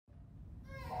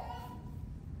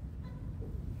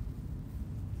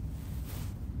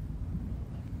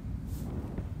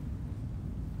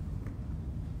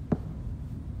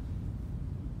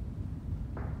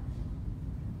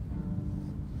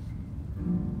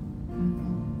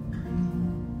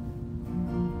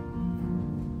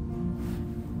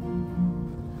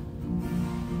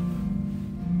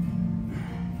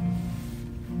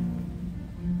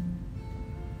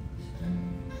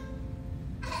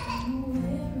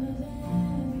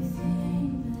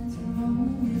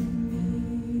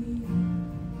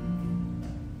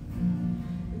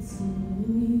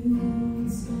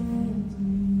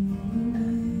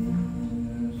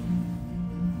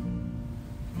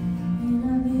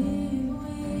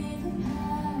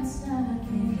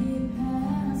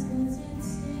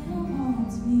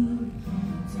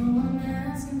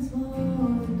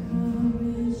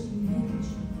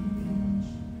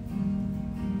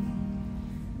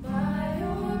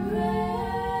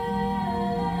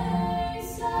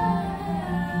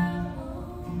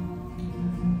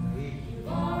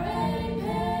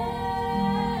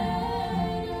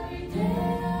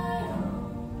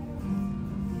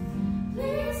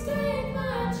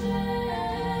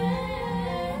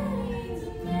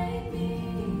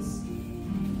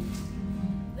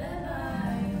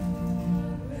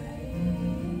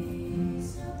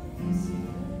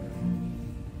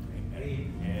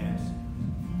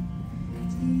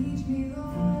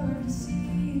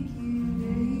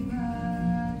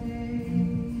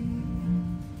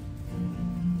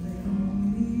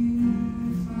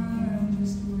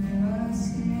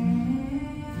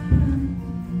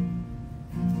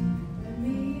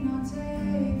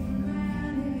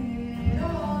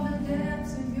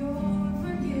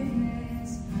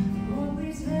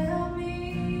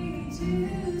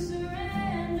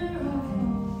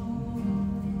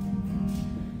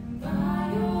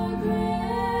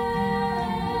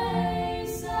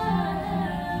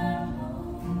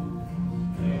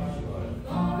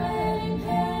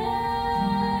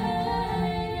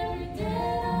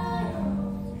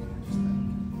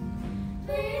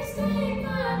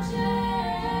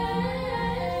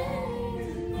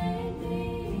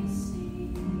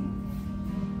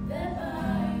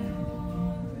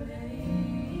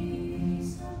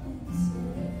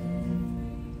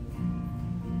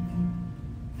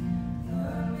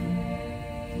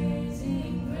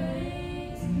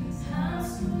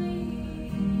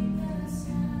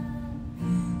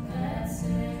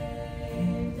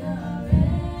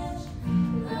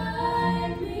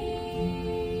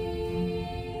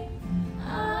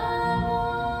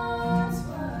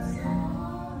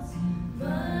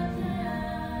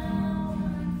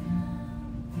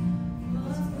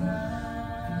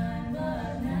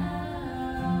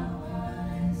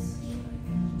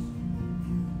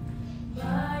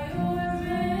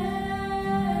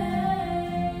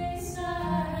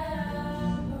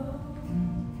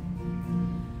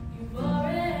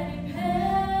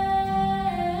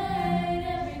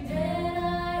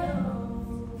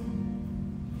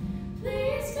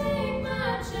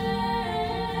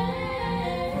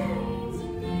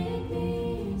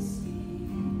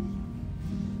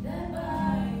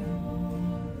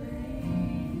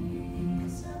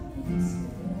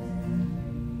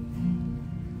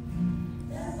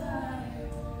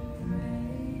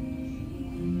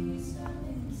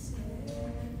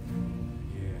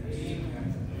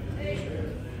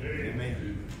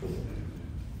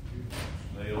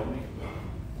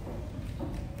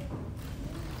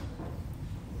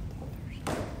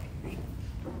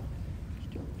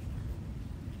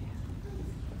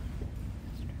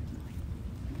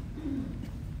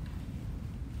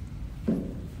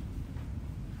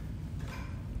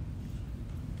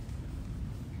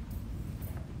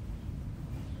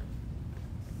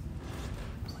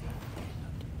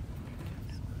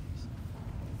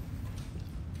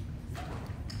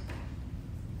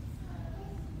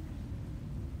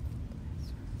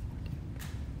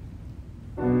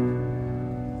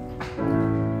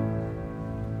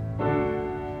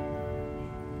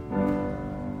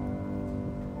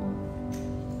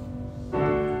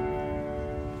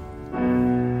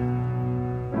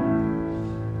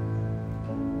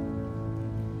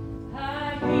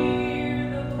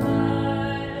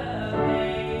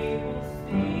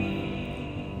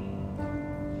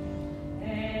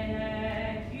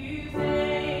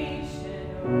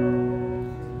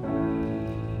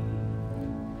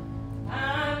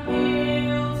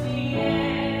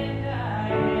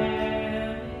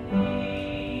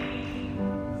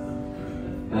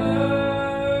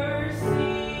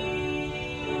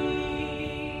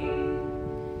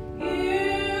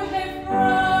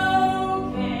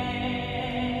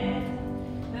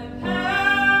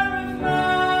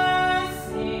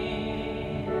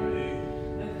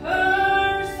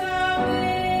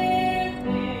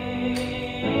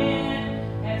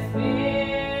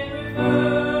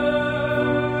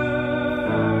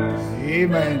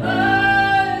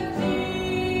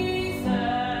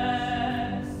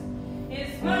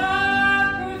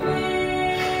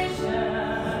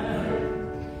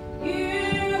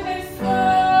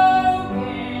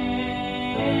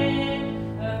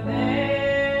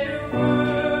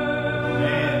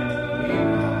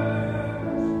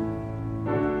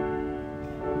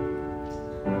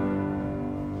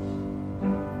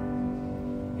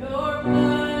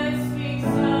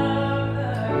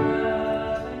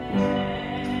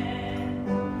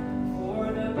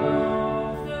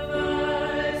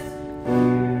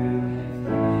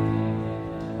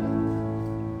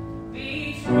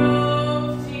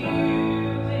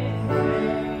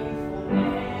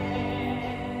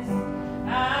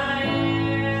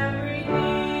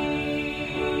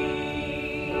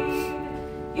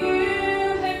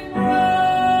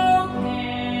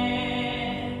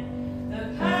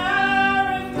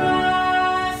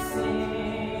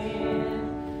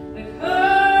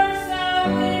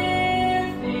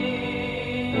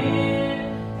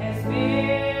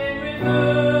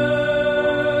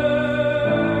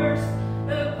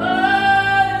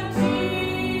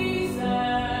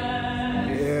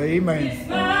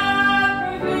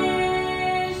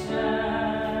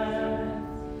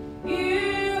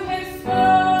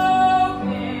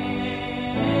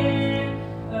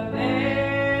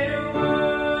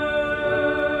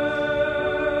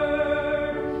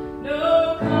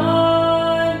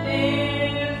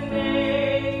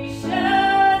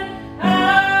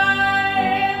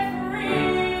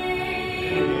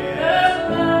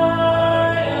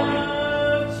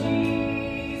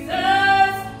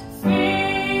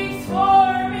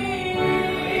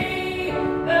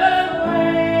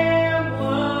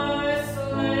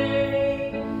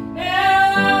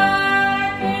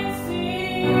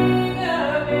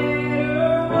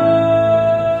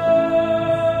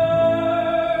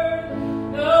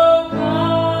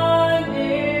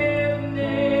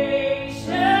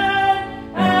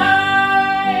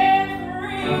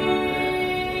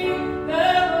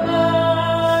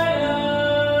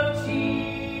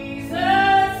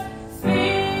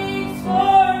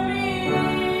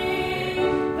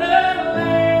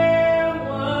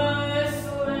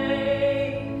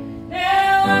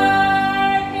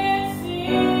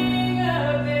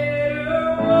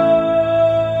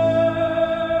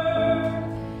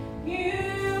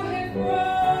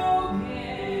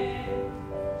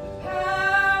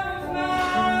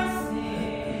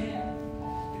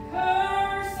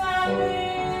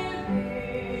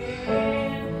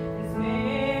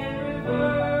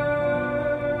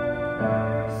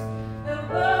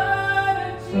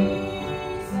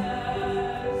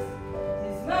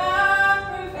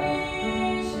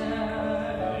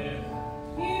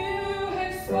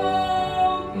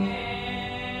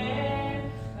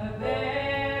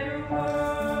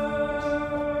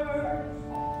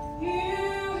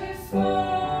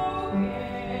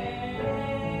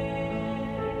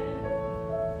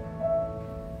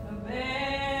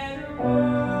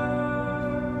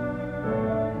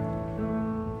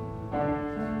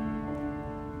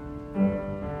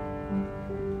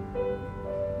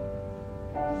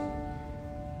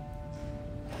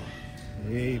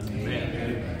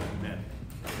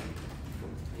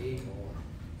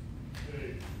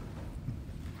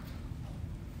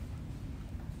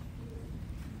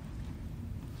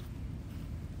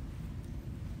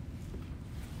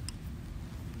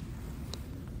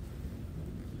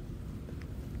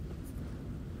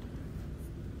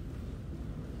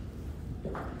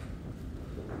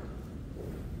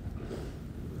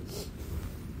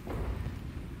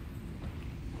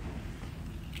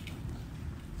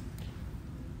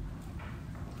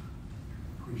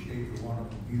appreciate the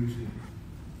wonderful music.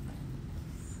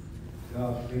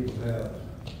 God's people have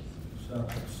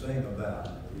something to sing about.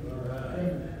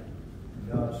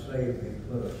 God saved me,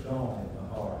 put a song in my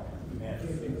heart.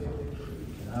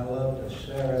 And I love to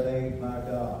serenade my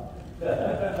God.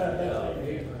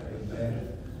 Amen.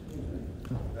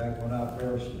 Back when I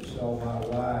first saw my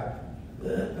wife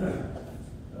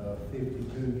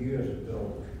 52 years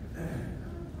ago,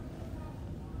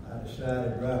 I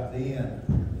decided right then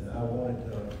that I wanted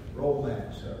to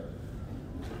romance her.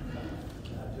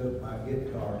 I took my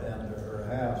guitar down to her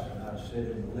house and I'd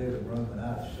sit in the living room and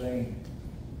I'd sing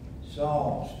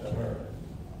songs to her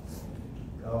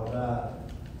because I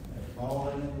had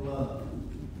fallen in love.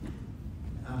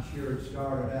 I'm sure it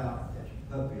started out as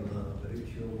puppy love, but it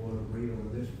sure was real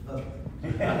with this puppy.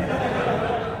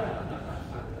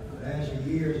 As the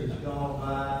years has gone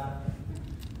by,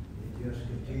 it just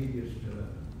continues to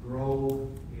grow.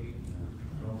 I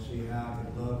don't see how I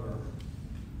could love her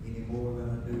any more than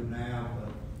I do now,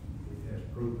 but it has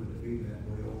proven to be that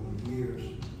way over the years.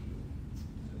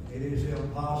 It is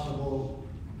impossible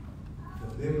to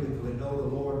biblically know the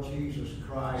Lord Jesus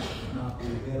Christ and not be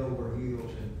head over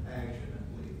heels and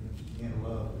passionately in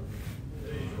love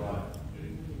with Him. That's right.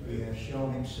 He has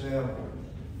shown Himself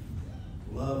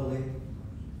lovely,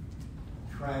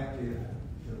 attractive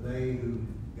to they who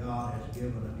God has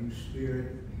given a new spirit,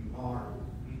 a new heart.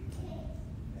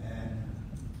 And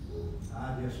I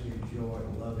just enjoy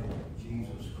loving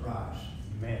Jesus Christ.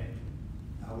 Amen.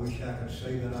 I wish I could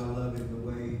say that I love Him the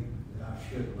way that I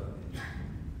should love Him.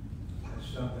 That's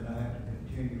something I have to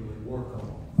continually work on.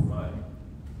 Right.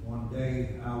 One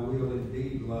day I will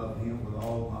indeed love Him with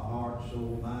all my heart,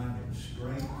 soul, mind, and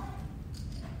strength.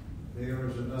 There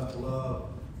is enough love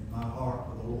in my heart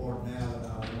for the Lord now that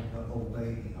I want to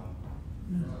obey Him.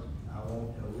 I want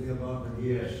to live under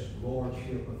His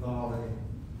lordship authority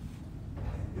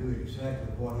and do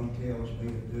exactly what He tells me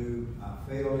to do. I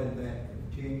fail in that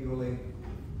continually.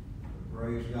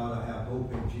 Praise God, I have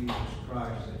hope in Jesus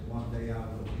Christ that one day I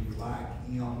will be like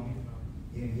Him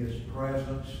in His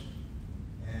presence.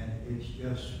 And it's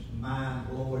just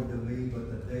mind-blowing to me, but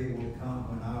the day will come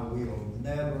when I will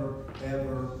never,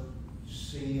 ever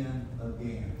sin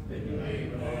again.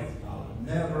 Amen. I'll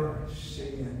never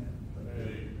sin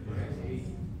again.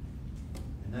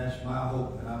 And that's my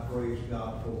hope, and I praise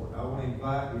God for it. I want to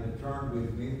invite you to turn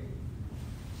with me in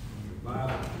your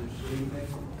Bible this evening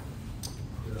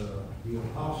to the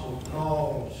Apostle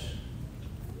Paul's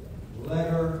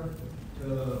letter to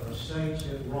the saints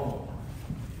at Rome.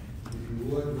 If you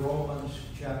would, Romans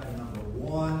chapter number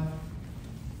 1.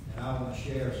 And I want to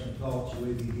share some thoughts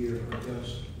with you here for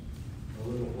just a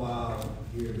little while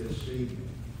here this evening.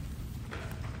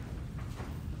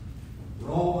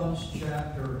 Romans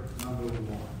chapter number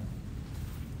 1.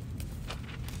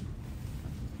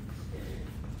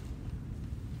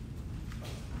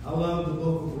 I love the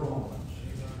book of Romans.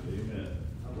 Amen.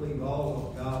 I believe all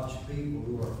of God's people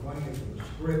who are acquainted with the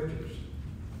Scriptures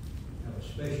have a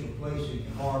special place in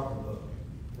your heart for the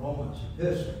Romans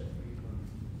epistle.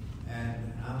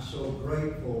 And I'm so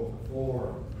grateful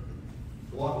for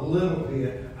what little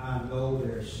bit I know.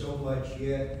 There's so much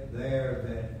yet there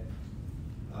that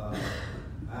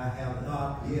I have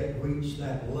not yet reached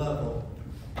that level.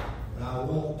 But I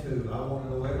want to. I want to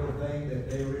know everything that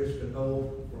there is to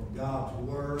know from God's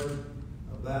Word,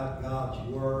 about God's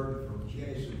Word, from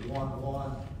Genesis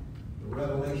 1:1 to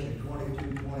Revelation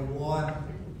 22:21.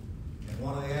 And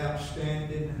one of the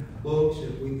outstanding books,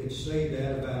 if we could say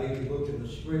that about any book in the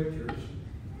Scriptures,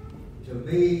 to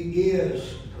me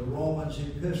is the Romans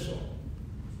epistle.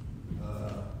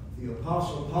 The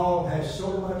Apostle Paul has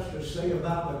so much to say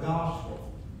about the gospel.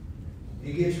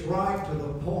 He gets right to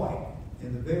the point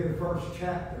in the very first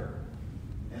chapter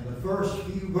and the first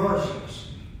few verses.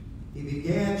 He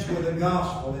begins with the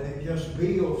gospel, and it just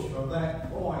builds from that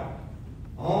point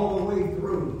all the way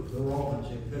through the Romans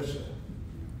epistle.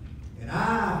 And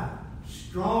I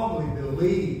strongly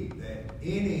believe that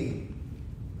any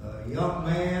young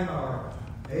man or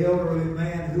elderly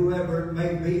man, whoever it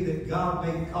may be, that God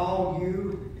may call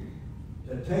you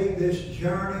to take this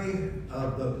journey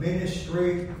of the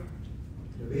ministry,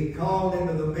 to be called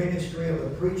into the ministry of the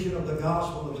preaching of the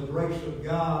gospel of the grace of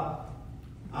God.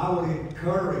 I would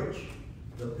encourage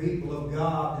the people of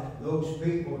God, those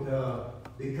people, to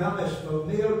become as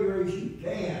familiar as you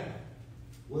can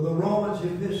with the Romans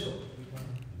epistle,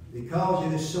 because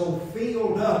it is so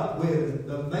filled up with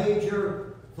the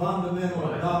major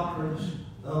fundamental doctrines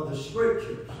of the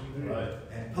Scriptures. Right.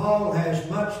 And Paul has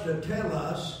much to tell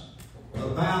us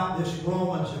about this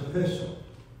Romans epistle.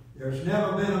 There's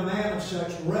never been a man of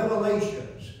such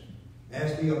revelations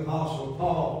as the Apostle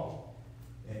Paul.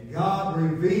 And God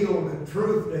revealed the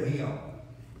truth to him.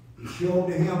 He showed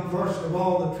to him, first of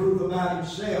all, the truth about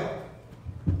himself.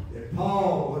 That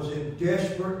Paul was in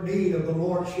desperate need of the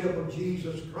Lordship of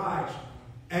Jesus Christ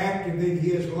active in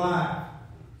his life.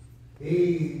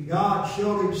 God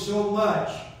showed him so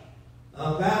much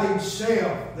about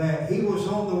himself that he was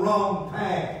on the wrong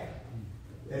path.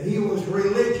 That he was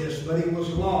religious, but he was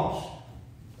lost.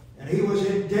 And he was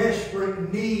in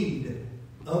desperate need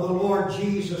of the Lord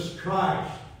Jesus Christ.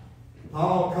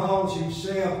 Paul calls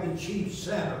himself the chief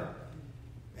sinner.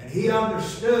 And he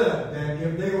understood that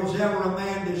if there was ever a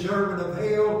man deserving of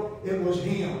hell, it was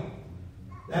him.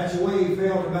 That's the way he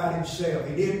felt about himself.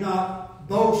 He did not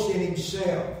boast in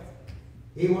himself.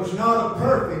 He was not a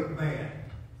perfect man,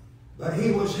 but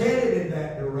he was headed in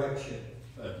that direction.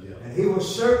 And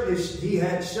he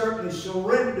had certainly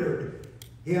surrendered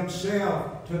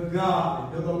himself to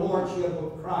God and to the Lordship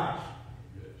of Christ.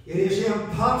 It is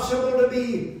impossible to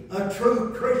be a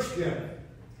true Christian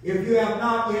if you have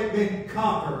not yet been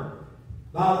conquered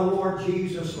by the Lord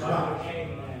Jesus Christ.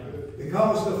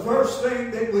 Because the first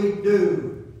thing that we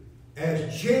do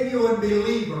as genuine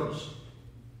believers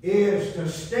is to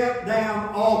step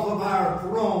down off of our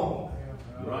throne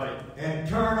and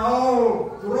turn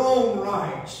all throne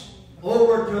rights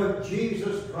over to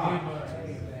Jesus Christ.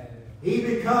 He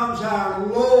becomes our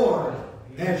Lord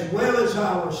as well as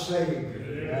our Savior.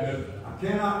 I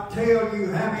cannot tell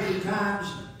you how many times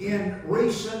in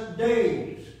recent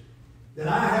days that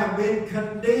I have been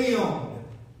condemned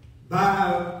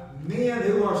by men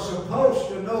who are supposed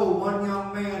to know. One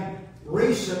young man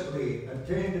recently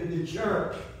attended the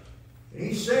church, and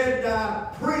he said,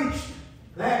 I preached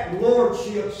that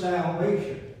Lordship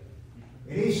salvation.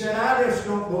 And he said, I just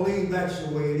don't believe that's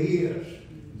the way it is.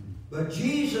 But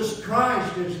Jesus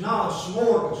Christ is not a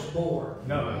smorgasbord.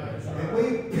 No. And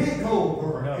we pick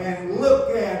over and look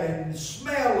at and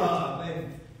smell of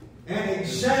and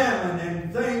examine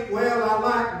and think, well, I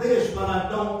like this, but I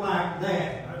don't like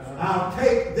that. I'll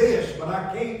take this, but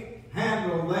I can't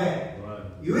handle that. Right.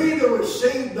 You either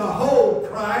receive the whole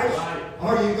Christ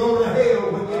or you go to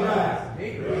hell when you die.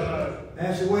 Right.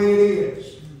 That's the way it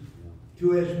is.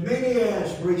 To as many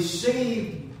as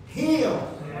received Him,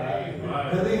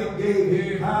 to them gave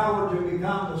Him power to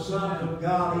become the sons of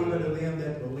God, even to them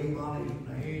that believe on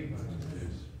His name.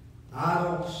 I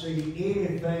don't see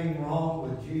anything wrong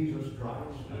with Jesus Christ.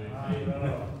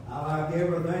 I like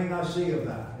everything I see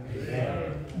about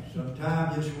Him.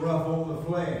 Sometimes it's rough on the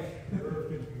flesh,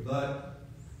 but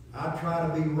I try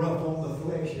to be rough on the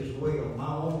flesh as well,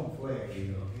 my own flesh,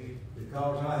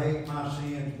 because I hate my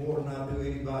sins more than I do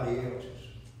anybody else's.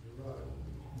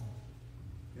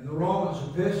 In the Romans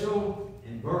epistle,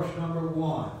 in verse number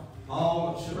 1,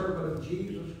 Paul, a servant of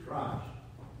Jesus Christ,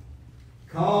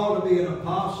 called to be an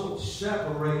apostle,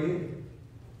 separated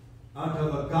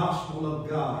unto the gospel of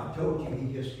God. I told you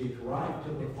he just gets right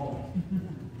to the point.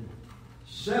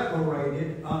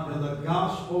 Separated unto the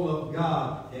gospel of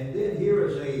God. And then here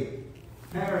is a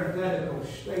parenthetical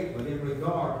statement in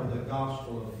regard to the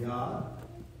gospel of God.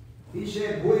 He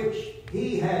said, which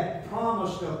he had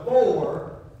promised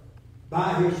afore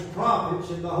by his prophets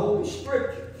in the Holy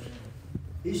Scriptures.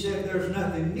 He said there's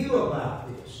nothing new about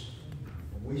this.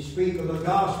 When we speak of the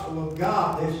gospel of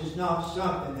God, this is not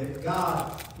something that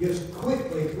God just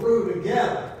quickly threw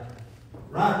together.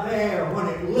 Right there, when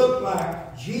it looked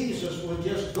like Jesus was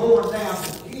just going down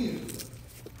the tube.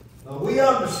 We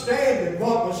understand that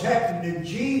what was happening to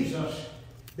Jesus,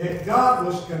 that God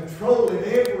was controlling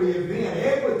every event,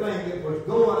 everything that was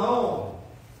going on.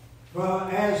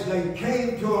 As they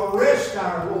came to arrest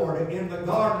our Lord in the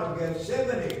Garden of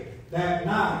Gethsemane that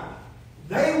night,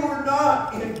 they were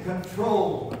not in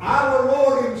control. Our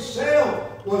Lord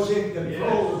Himself was in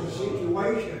control of the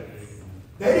situation.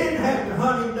 They didn't have to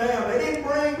hunt Him down. They didn't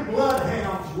bring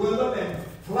bloodhounds with them and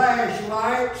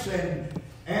flashlights and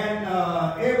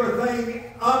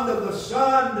everything under the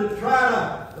sun to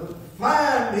try to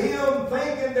find Him,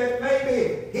 thinking that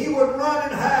maybe He would run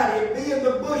and hide. He'd be in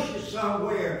the bushes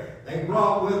somewhere. They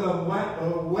brought with them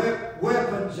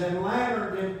weapons and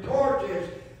lanterns and torches,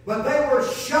 but they were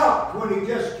shocked when He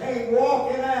just came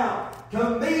walking out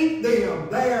to meet them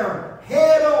there,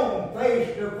 head on,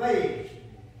 face to face.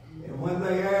 And when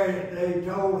they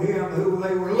told Him who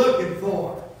they were looking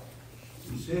for,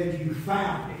 He said, you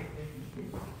found Him.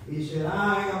 He said,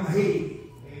 I am He.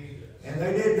 And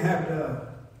they didn't have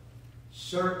to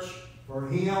search for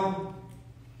Him.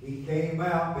 He came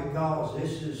out because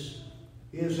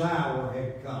His hour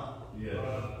had come. Yes.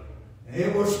 And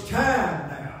it was time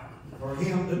now for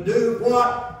Him to do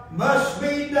what must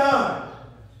be done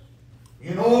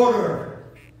in order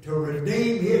to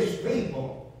redeem His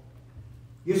people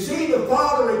You see, the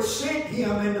Father had sent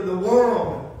him into the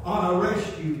world on a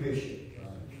rescue mission.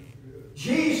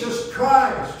 Jesus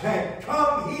Christ had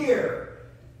come here,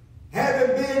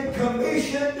 having been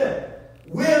commissioned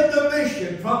with the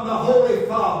mission from the Holy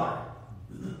Father.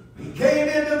 He came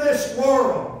into this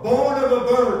world, born of a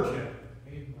virgin.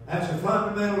 That's a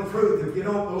fundamental truth. If you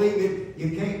don't believe it,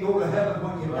 you can't go to heaven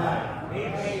when you die.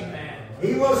 Amen.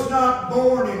 He was not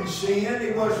born in sin.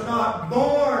 He was not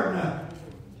born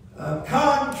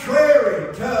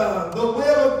contrary to the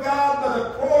will of God,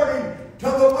 but according to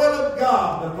the will of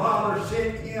God. The Father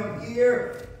sent him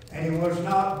here, and he was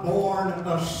not born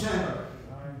a sinner.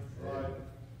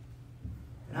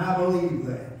 And I believe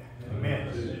that.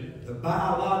 Amen. The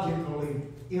biologically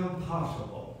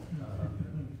impossible.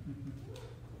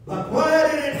 But why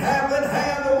did it happen?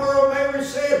 How in the world Mary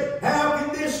said, how can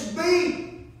this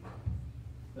be?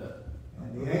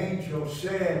 And the angel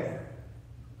said,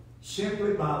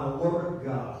 simply by the Word of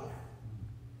God.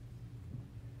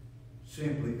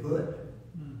 Simply put,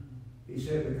 he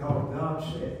said, because God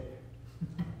said it.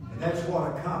 And that's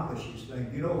what accomplishes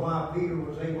things. You know why Peter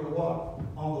was able to walk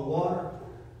on the water?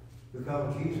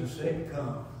 Because Jesus said,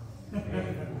 come.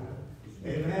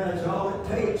 Amen. That's all it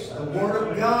takes. The Word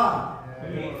of God.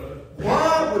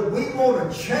 Why would we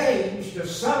want to change to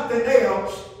something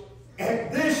else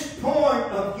at this point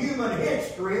of human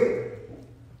history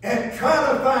and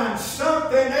try to find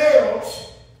something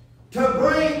else to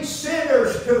bring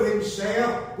sinners to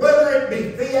himself, whether it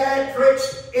be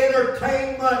theatrics,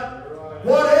 entertainment,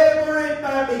 whatever it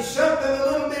might be, something a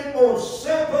little bit more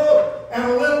simple and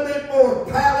a little bit more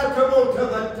palatable to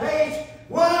the taste?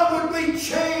 Why would we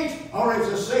change? Or as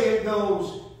the saying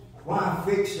goes, why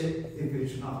fix it if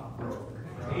it's not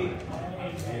broken?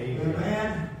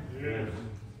 Amen? Yes.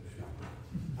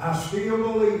 I still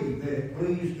believe that it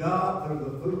pleased God through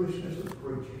the foolishness of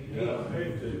preaching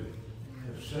to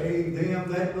save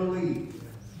them that believe.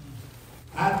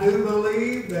 I do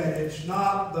believe that it's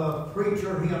not the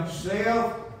preacher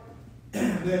himself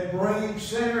that brings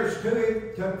sinners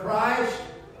to Christ.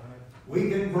 We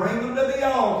can bring them to the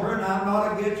altar, and I'm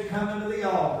not against coming to the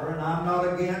altar, and I'm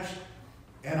not against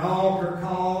an altar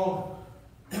call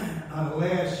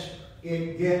unless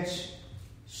it gets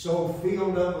so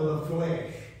filled up with the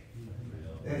flesh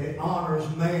that it honors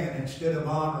man instead of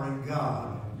honoring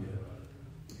God.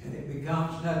 And it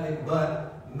becomes nothing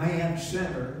but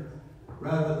man-centered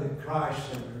rather than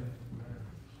Christ-centered.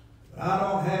 But I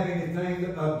don't have anything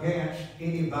against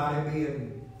anybody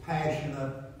being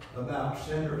passionate about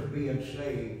sinners being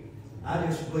saved. I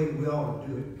just believe we ought to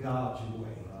do it God's way.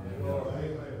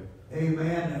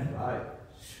 Amen. And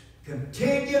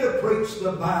continue to preach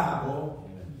the Bible,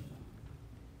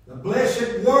 the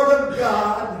blessed Word of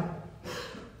God,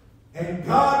 and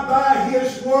God by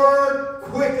His Word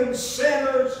quickens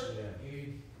sinners.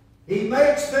 He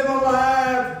makes them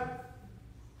alive,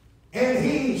 and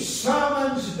He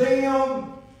summons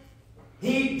them.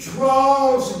 He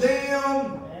draws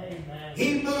them.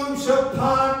 He moves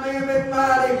upon them in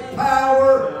mighty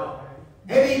power,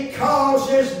 and He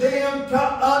causes them to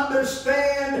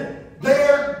understand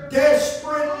their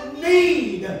desperate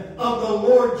need of the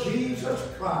Lord Jesus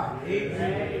Christ.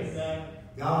 Amen.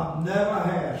 God never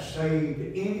has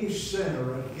saved any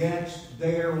sinner against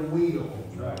their will.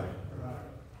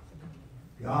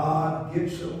 God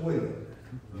gets them willing.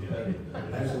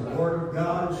 As the Word of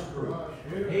God is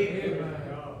preached,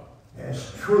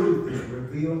 as truth is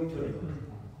revealed to them.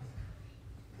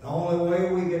 The only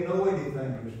way we can know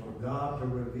anything is for God to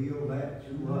reveal that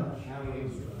to us.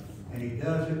 And He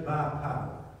does it by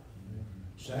power.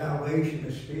 Salvation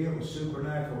is still a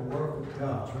supernatural work of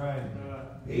God.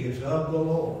 It is of the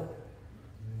Lord.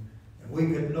 And we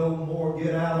could no more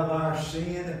get out of our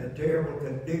sin and the terrible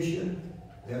condition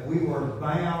that we were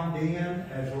bound in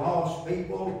as lost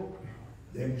people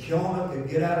than Jonah could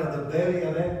get out of the belly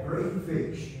of that great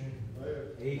fish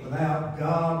without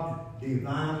God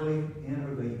divinely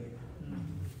intervening.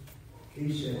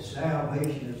 He said,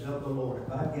 salvation is of the Lord.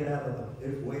 If I get out of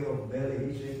this whale's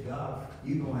belly, He said, God,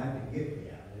 you're going to have to get me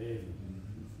out.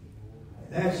 And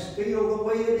that's still the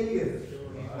way it is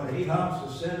when it comes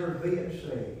to sinners being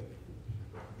saved.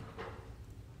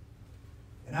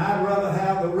 And I'd rather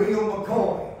have the real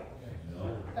McCoy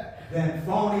than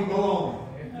phony baloney.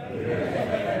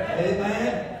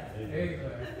 Amen?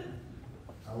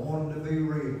 I want them to be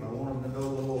real. I want them to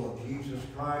know the Lord. Jesus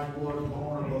Christ was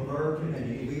born of a virgin, and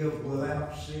He lived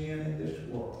without sin in this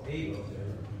world. He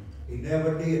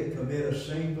never did commit a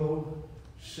single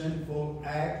sinful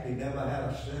act. He never had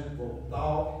a sinful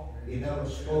thought. He never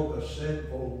spoke a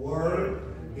sinful word.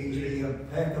 He's the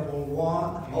impeccable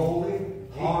one, holy,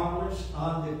 harmless,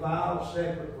 undefiled,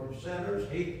 separate from sinners.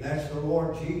 That's the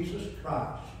Lord Jesus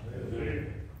Christ.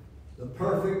 The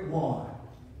perfect one.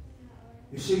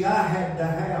 You see, I had to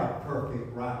have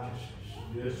perfect righteousness.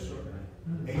 Yes, sir.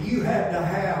 And you have to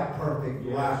have perfect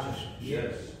righteousness.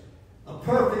 Yes. A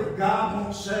perfect God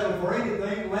won't settle for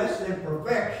anything less than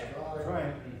perfection.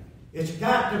 Right. It's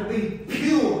got to be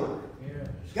pure.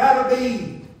 It's got to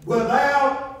be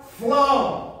without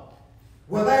flaw,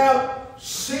 without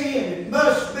sin. It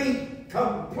must be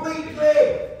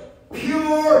completely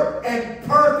pure and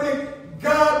perfect.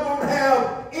 God won't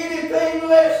have anything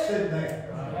less than that.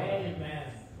 Amen.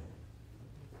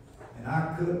 And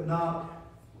I could not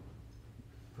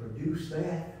produce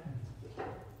that.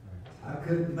 I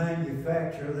couldn't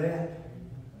manufacture that.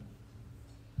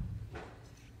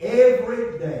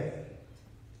 Every day,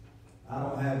 I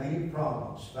don't have any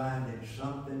problems finding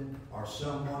something or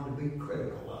someone to be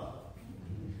critical of.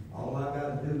 All I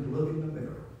got to do is look in the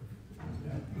mirror.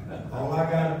 All I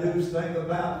got to do is think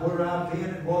about where I've been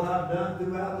and what I've done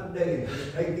throughout the day.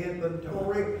 Just take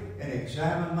inventory and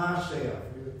examine myself.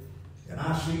 And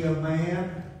I see a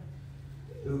man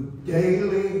who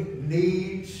daily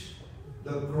needs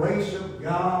the grace of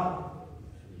God.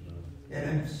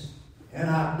 And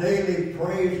I daily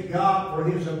praise God for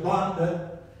His abundant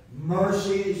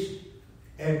mercies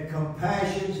and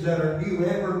compassions that are new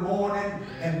every morning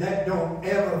and that don't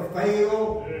ever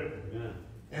fail.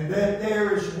 And that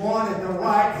there is one at the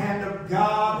right hand of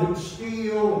God who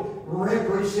still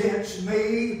represents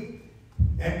me.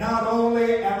 And not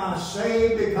only am I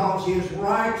saved because His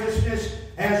righteousness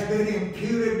has been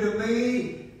imputed to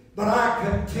me, but I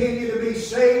continue to be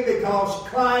saved because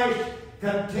Christ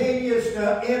continues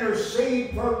to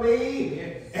intercede for me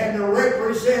and to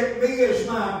represent me as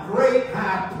my great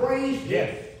high priest.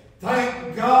 Yes.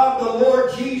 Thank God the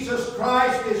Lord Jesus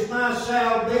Christ is my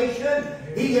salvation.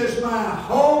 He is my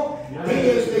hope. He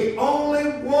is the only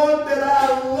one that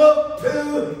I look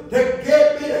to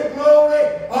get me to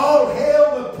glory. All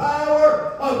hail the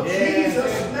power of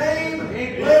Jesus' name.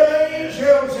 Let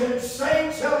angels and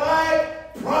saints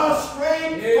alike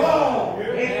prostrate fall.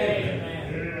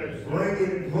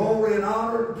 Bringing glory and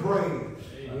honor and praise.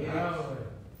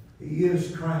 He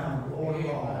is crowned Lord of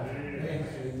all.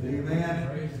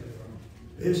 Amen.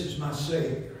 This is my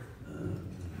Savior.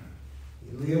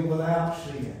 He lived without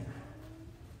sin.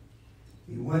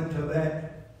 He went to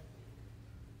that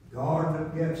Garden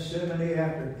of Gethsemane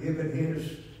after giving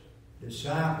His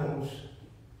disciples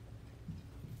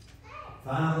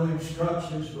final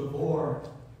instructions before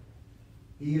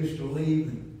He is to leave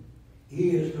them.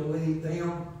 He is to lead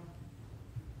them.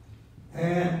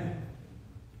 And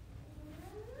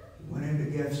He went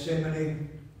into Gethsemane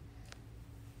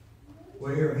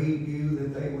where He knew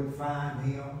that they would find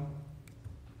Him.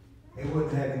 They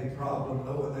wouldn't have any problem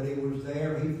knowing that He was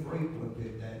there. He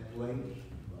frequented that place.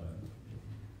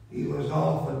 He was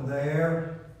often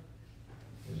there.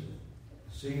 It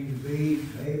seemed to be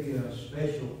maybe a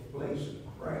special place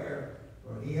of prayer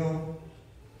for Him.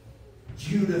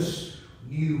 Judas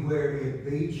knew where He'd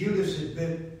be. Judas had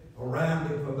been around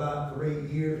Him for about 3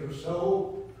 years or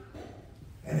so.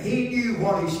 And he knew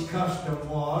what his custom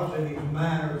was and his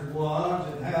manners was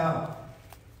and how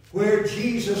where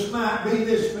Jesus might be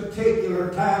this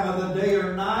particular time of the day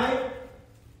or night.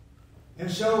 And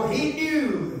so he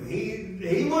knew he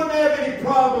wouldn't have any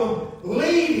problem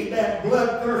leading that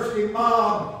bloodthirsty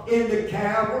mob into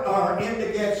Calvary or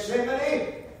into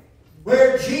Gethsemane,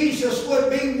 where Jesus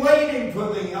would be waiting for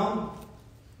them.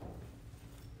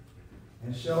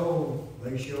 And so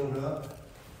they showed up.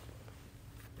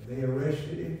 They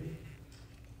arrested Him.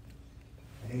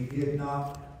 And He did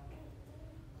not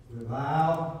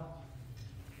revile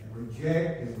and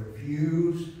reject and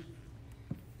refuse.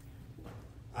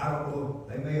 I don't know,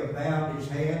 they may have bound His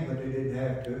hand, but they didn't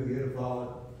have to. He'd have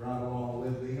followed right along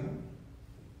with them.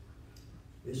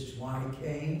 This is why He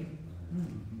came.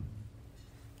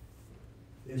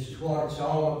 This is what it's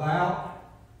all about.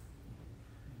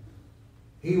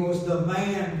 He was the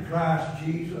man, Christ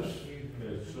Jesus.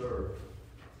 Yes, sir.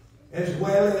 As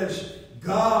well as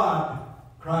God,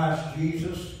 Christ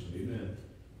Jesus. Amen.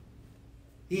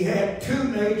 He had two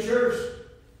natures,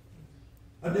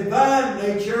 a divine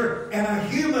nature and a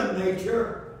human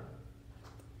nature.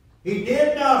 He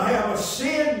did not have a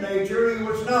sin nature. He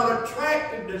was not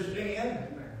attracted to sin.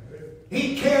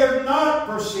 He cared not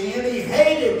for sin. He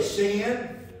hated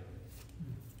sin.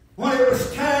 When it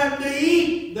was time to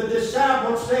eat, the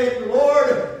disciples said,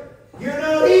 Lord, you're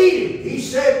not eating. He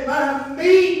said, my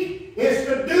meat is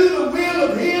to do the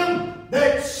will of Him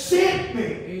that sent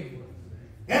me.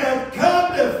 And I've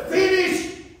come to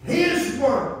finish His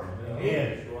work.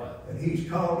 Yes, right. And He's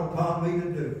called upon me to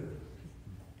do.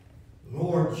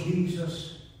 Lord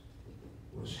Jesus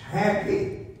was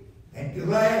happy and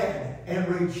glad and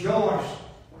rejoiced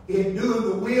in doing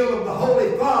the will of the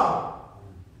Holy Father.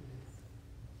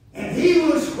 And he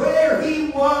was where he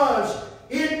was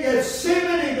in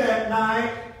Gethsemane that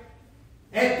night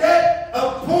at that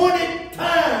appointed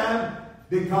time,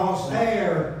 because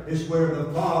there is where the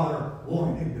Father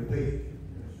wanted him to be.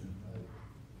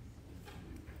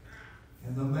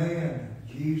 And the man,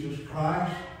 Jesus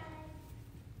Christ,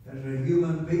 as a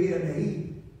human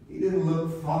being, he didn't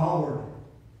look forward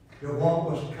to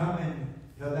what was coming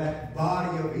to that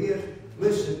body of his.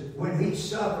 Listen, when he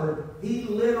suffered, he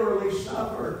literally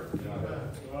suffered.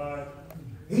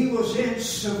 He was in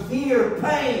severe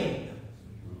pain.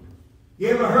 You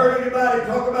ever heard anybody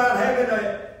talk about having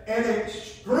an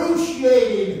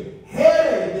excruciating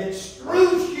headache,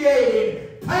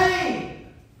 excruciating pain?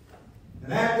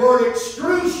 And that word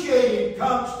excruciating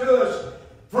comes to us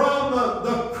from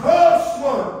the cross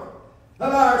work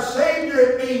of our Savior.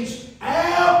 It means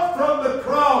out from the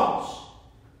cross.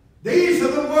 These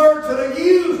are the words that are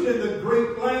used in the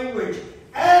Greek language.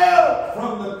 Out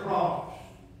from the cross.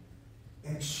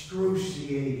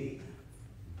 Excruciating.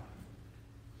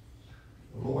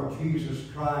 The Lord Jesus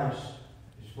Christ,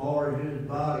 as far as his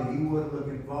body, he wasn't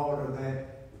looking forward to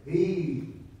that.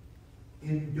 He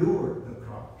endured the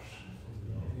cross.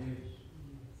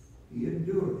 He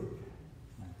endured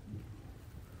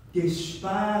it.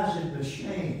 Despising the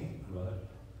shame.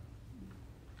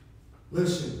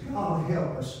 Listen, God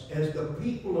help us as the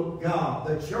people of God,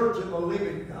 the church of the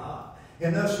living God,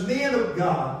 and us men of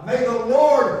God. May the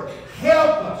Lord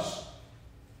help us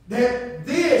that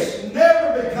this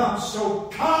never becomes so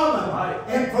common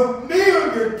and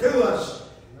familiar to us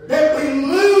that we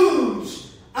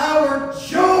lose our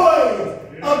joy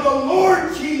of the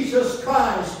Lord Jesus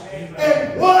Christ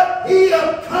and what He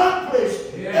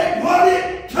accomplished and what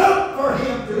it took for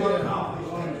Him to accomplish.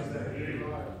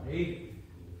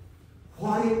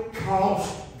 What it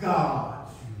cost God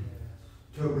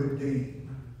to redeem,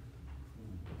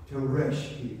 to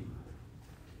rescue,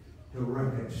 to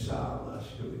reconcile us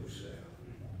to Himself.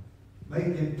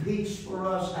 Making peace for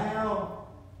us how?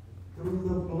 Through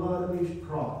the blood of His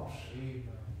cross.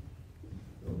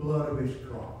 The blood of His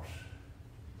cross.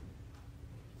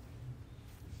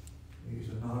 These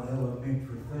are not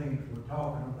elementary things we're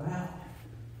talking about.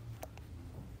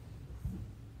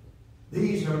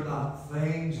 These are not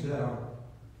things that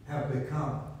have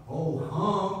become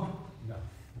hum. No.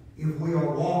 If we are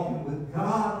walking with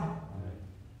God,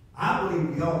 I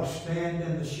believe we ought to stand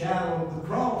in the shadow of the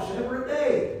cross every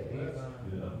day.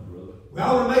 We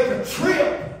ought to make a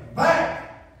trip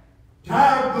back to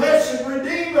our blessed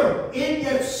Redeemer in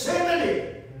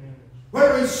Gethsemane,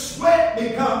 where His sweat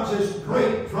becomes as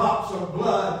great drops of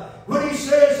blood. When He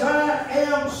says, I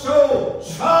am so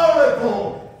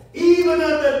sorrowful, even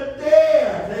unto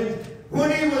death. And when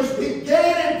He was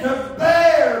beginning to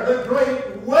bear the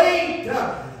great weight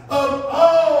of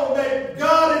all that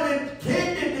God had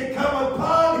intended to come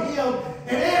upon Him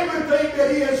and everything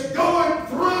that He is going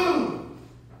through,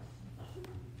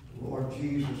 Lord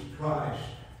Jesus Christ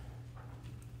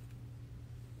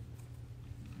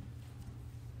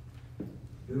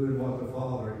doing what the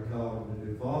Father had called Him to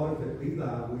do. Father, if it be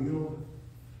Thy will,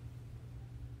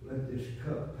 let this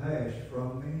cup pass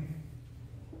from me.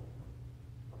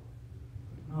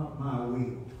 Not my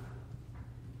will.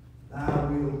 Thy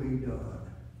will be done.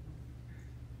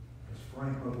 As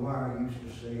Frank McLeroy used to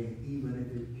say, even if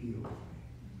it kills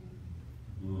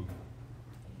me.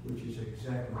 Which is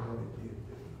exactly what it did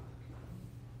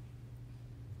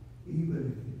do. Even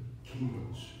if it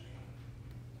kills me.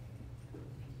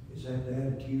 Is that the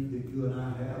attitude that you and I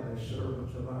have as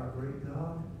servants of our great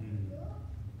God?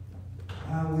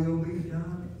 Thy will be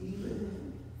done, even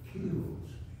if it kills me.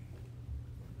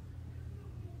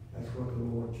 That's what the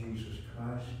Lord Jesus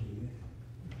Christ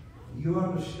did. You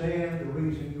understand the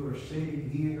reason you are sitting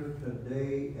here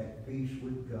today at peace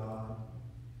with God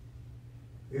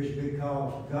is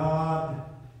because God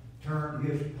turned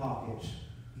His pockets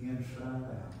inside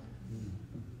out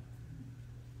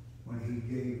when He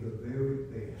gave the very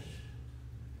best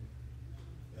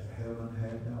that heaven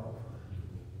had to offer.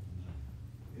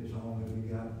 His only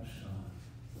begotten Son.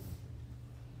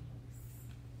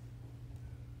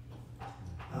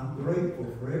 I'm grateful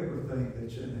for everything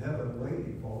that's in heaven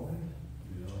waiting for me.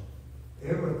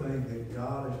 Yeah. Everything that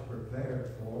God has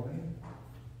prepared for me.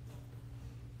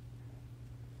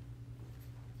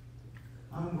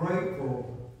 I'm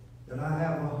grateful that I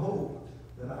have a hope,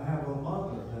 that I have a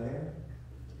mother there.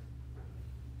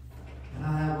 And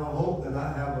I have a hope that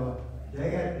I have a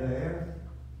dad there.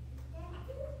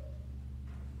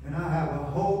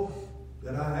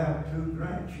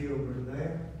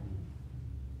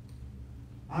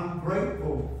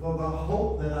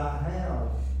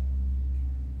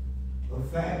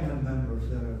 family members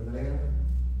that are there.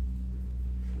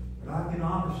 But I can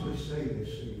honestly say this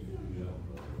evening,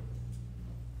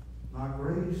 my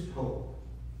greatest hope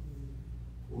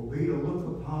will be to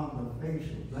look upon the face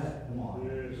of that one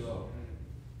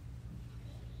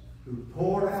who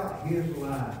poured out his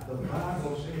life. The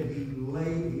Bible said he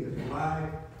laid his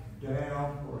life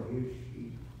down for his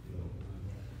sheep.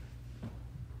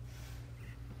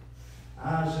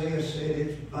 Isaiah said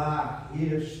it's by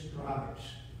his stripes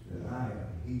that I am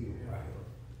healed.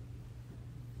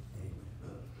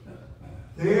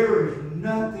 There is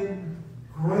nothing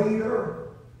greater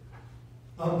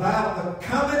about the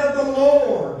coming of the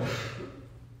Lord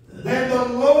than the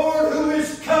Lord who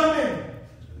is coming.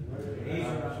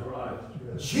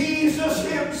 Jesus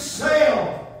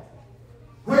himself,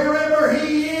 wherever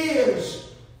he is,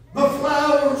 the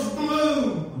flowers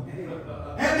bloom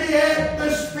and the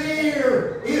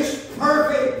atmosphere is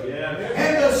perfect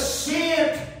and the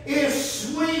scent is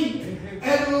sweet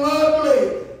and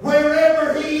lovely.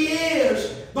 Wherever he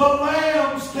is, the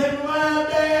lambs can lie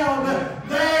down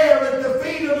there at the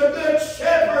feet of the good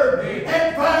shepherd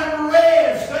and find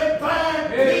rest and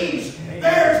find peace.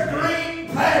 There's green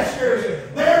pastures.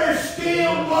 There is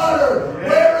still water.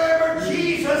 Wherever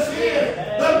Jesus is,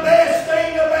 the best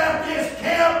thing about this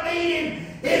camp meeting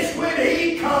is when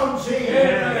he comes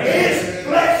in. His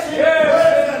blessed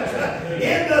presence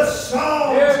in the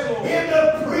songs, in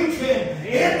the preaching,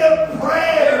 in the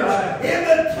prayers, in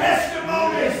the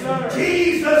testimonies.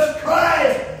 Jesus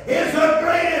Christ is the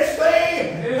greatest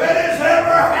thing that has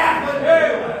ever happened.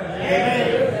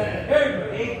 Amen.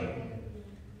 Amen.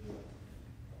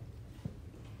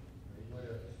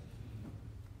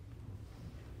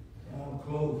 I want to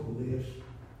close with this.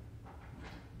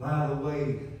 By the way,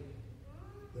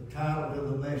 the title of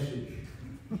the message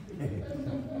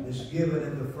is given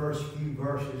in the first few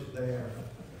verses there.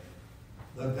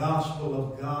 The gospel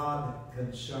of God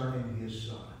concerning his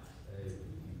Son.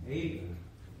 Amen.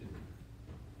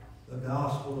 The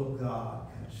gospel of God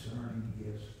concerning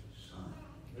his Son.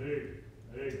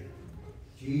 Amen.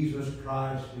 Jesus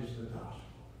Christ is the gospel.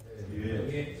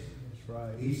 Yes. That's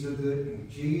right. He's the good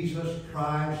news. Jesus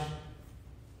Christ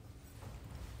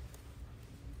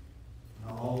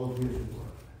and all of his word.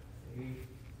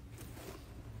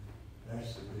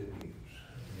 That's the good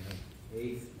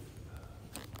news.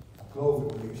 I close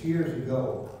with this. Years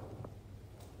ago,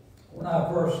 when I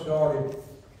first started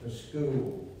to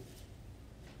school,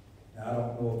 now, I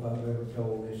don't know if I've ever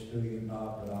told this to you or not,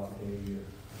 but I'll tell you.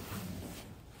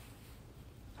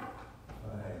 I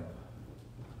have.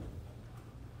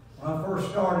 When I first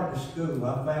started to school, I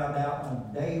found out on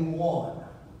day one,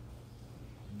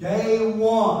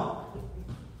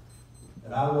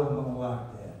 that I wasn't going to like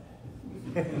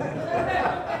that.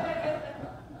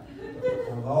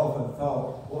 I've often thought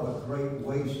what a great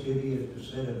waste it is to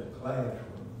sit in a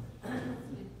classroom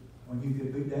when you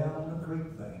could be down on the creek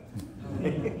bank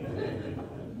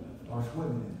or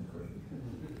swimming in the creek.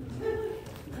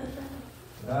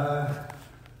 But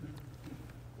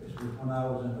this was when I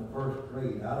was in the first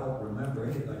grade. I don't remember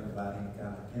anything about any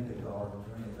kind of kindergartens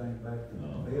or anything back then.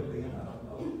 I don't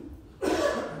know.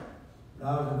 But I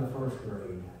was in the first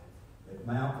grade at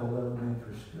Mountville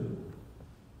Elementary School.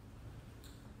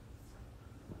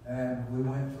 And we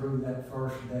went through that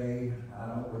first day. I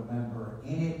don't remember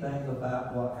anything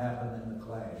about what happened in the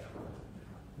classroom.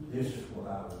 This is what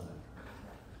I remember.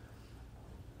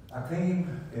 I came,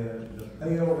 the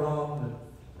bell rung,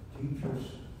 the teachers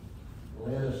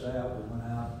led us out. We went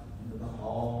out into the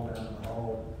hall, down the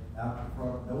hall, out the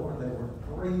front door. There were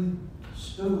 3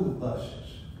 school buses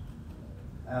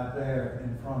out there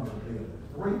in front of the building.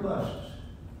 3 buses.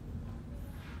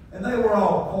 And they were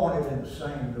all pointed in the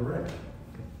same direction.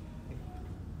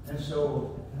 And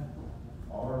so,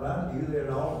 all I knew, they'd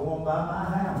all going by my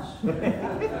house.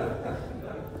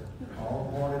 All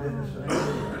pointed in the same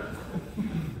direction.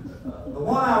 The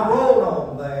one I rode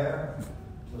on there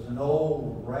was an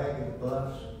old ragged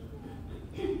bus.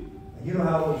 And you know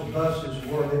how those buses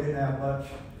were, they didn't have much as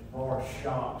far as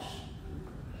shocks.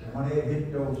 And when they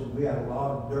hit those, we had a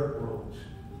lot of dirt roads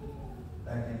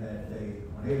back in that day.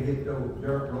 When they hit those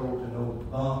dirt roads and those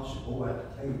bumps, boy, I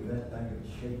tell you, that thing would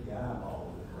shake your eyeballs.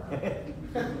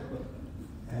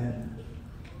 And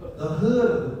the hood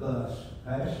of the bus,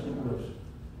 Pastor, was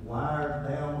wired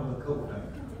down with a coat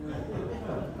hanger.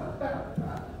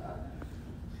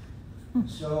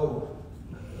 So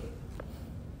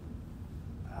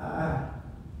I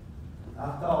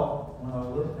thought, when I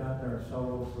looked out there and saw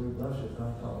those 3 buses, I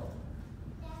thought,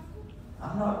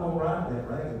 I'm not going to ride that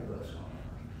ragged bus home.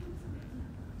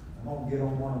 I'm going to get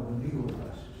on one of the newer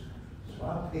buses. So I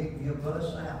picked me a bus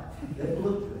out. They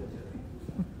looked good to me.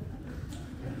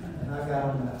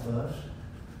 bus.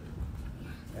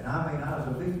 And I mean, I was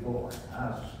a big boy. I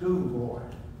was a school boy.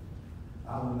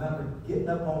 I remember getting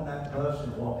up on that bus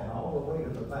and walking all the way to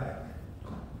the back,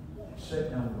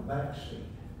 sitting on the back seat.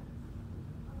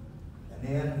 And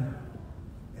then,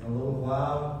 in a little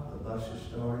while, the buses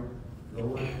started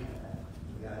going.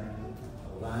 We got in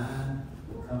a line.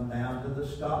 We come down to the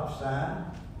stop sign.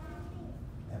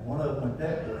 And one of them went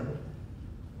that way.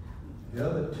 The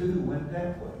other two went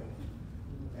that way.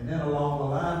 And then along the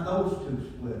line, those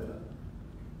two split up.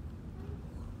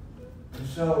 And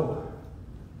so,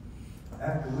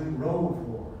 after we rode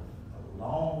for a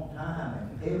long time,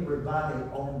 and everybody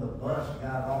on the bus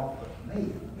got off with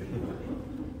me,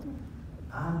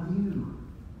 I knew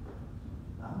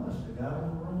I must have got on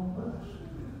the wrong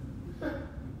bus.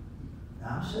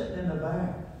 Now, I'm sitting in the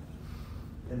back,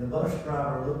 and the bus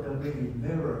driver looked up in his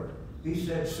mirror. He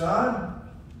said, "Son,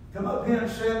 come up here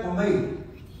and sit with me."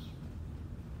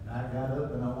 And I got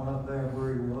up and I went up there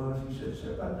where he was. He said,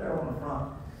 "Sit right there on the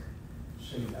front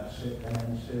seat." I sat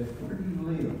down. He said, "Where do you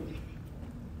live?"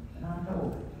 And I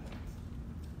told him.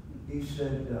 He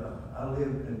said, "I live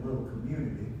in a little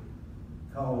community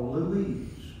called Louise."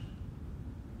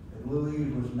 And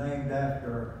Louise was named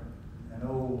after an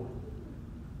old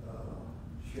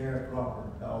Sheriff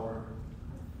Robert Dollar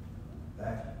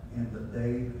back in the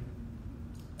day.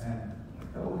 And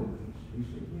I told him, he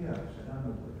said, "Yeah." I said, "I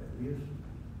know where that is."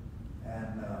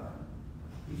 And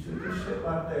he said, "Just sit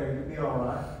right there, you'll be all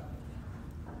right."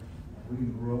 We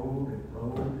rode and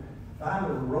rode.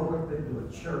 Finally, we rode up into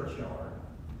a churchyard.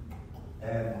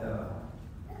 And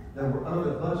there were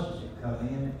other buses that come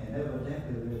in, and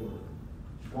evidently they were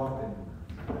swapping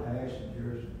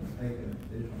passengers and taking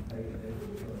this one, taking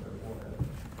this one, or whatever.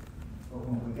 But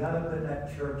when we got up in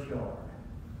that churchyard,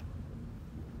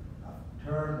 I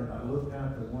turned and I looked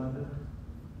out the window,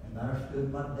 and there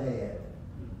stood my dad.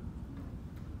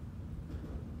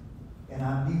 And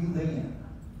I knew then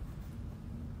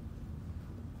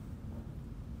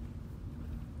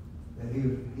that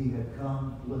he had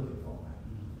come looking for me.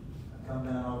 I come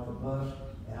down off the bus,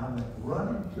 and I went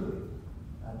running to him.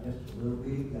 I'm just a little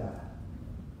bitty guy.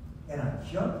 And I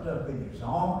jumped up in his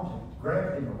arms and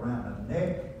grabbed him around the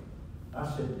neck. I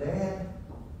said, "Dad,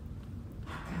 I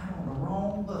got on the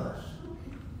wrong bus."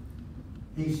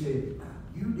 He said,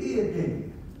 "You did, didn't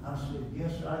you?" I said,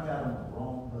 "Yes, sir, I got on the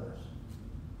wrong bus."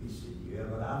 He said, "Yeah,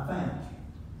 but I found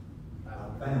you.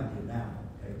 I found you now.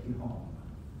 I'll take you home."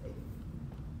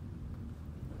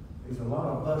 There's a lot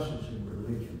of buses in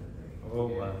religion today. Oh,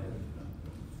 my.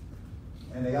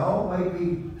 And they all may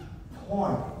be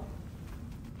pointed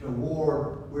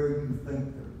toward where you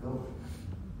think they're going.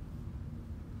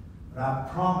 But I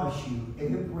promise you,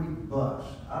 every bus,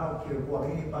 I don't care what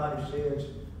anybody says,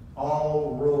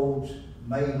 all roads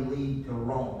may lead to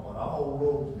Rome, but all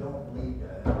roads don't lead to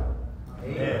heaven.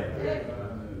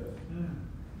 Amen.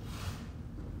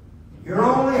 Your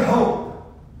only hope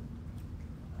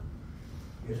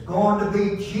is going to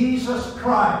be Jesus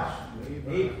Christ.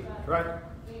 Right.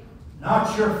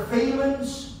 Not your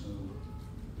feelings,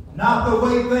 not the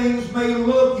way things may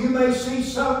look. You may see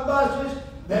some buses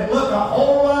that look a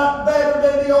whole lot better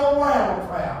than the old rattle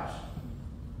traps.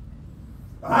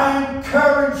 But I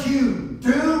encourage you,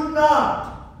 do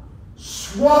not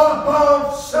swap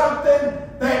off something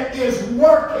that is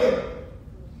working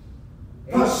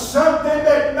for something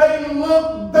that may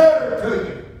look better to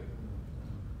you.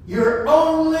 Your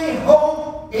only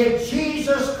hope is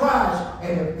Jesus Christ.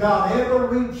 And if God ever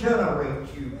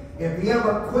regenerates you, if He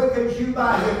ever quickens you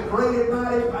by His great and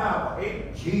mighty power,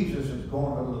 Jesus is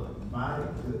going to look mighty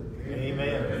good.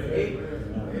 Amen.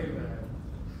 Amen.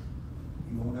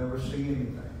 You won't ever see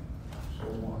anything so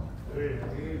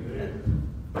wonderful. Amen.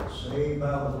 Saved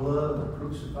by the blood of the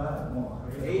crucified one.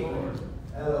 Amen.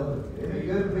 Hallelujah. Isn't it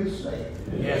good to be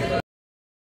saved? Yes.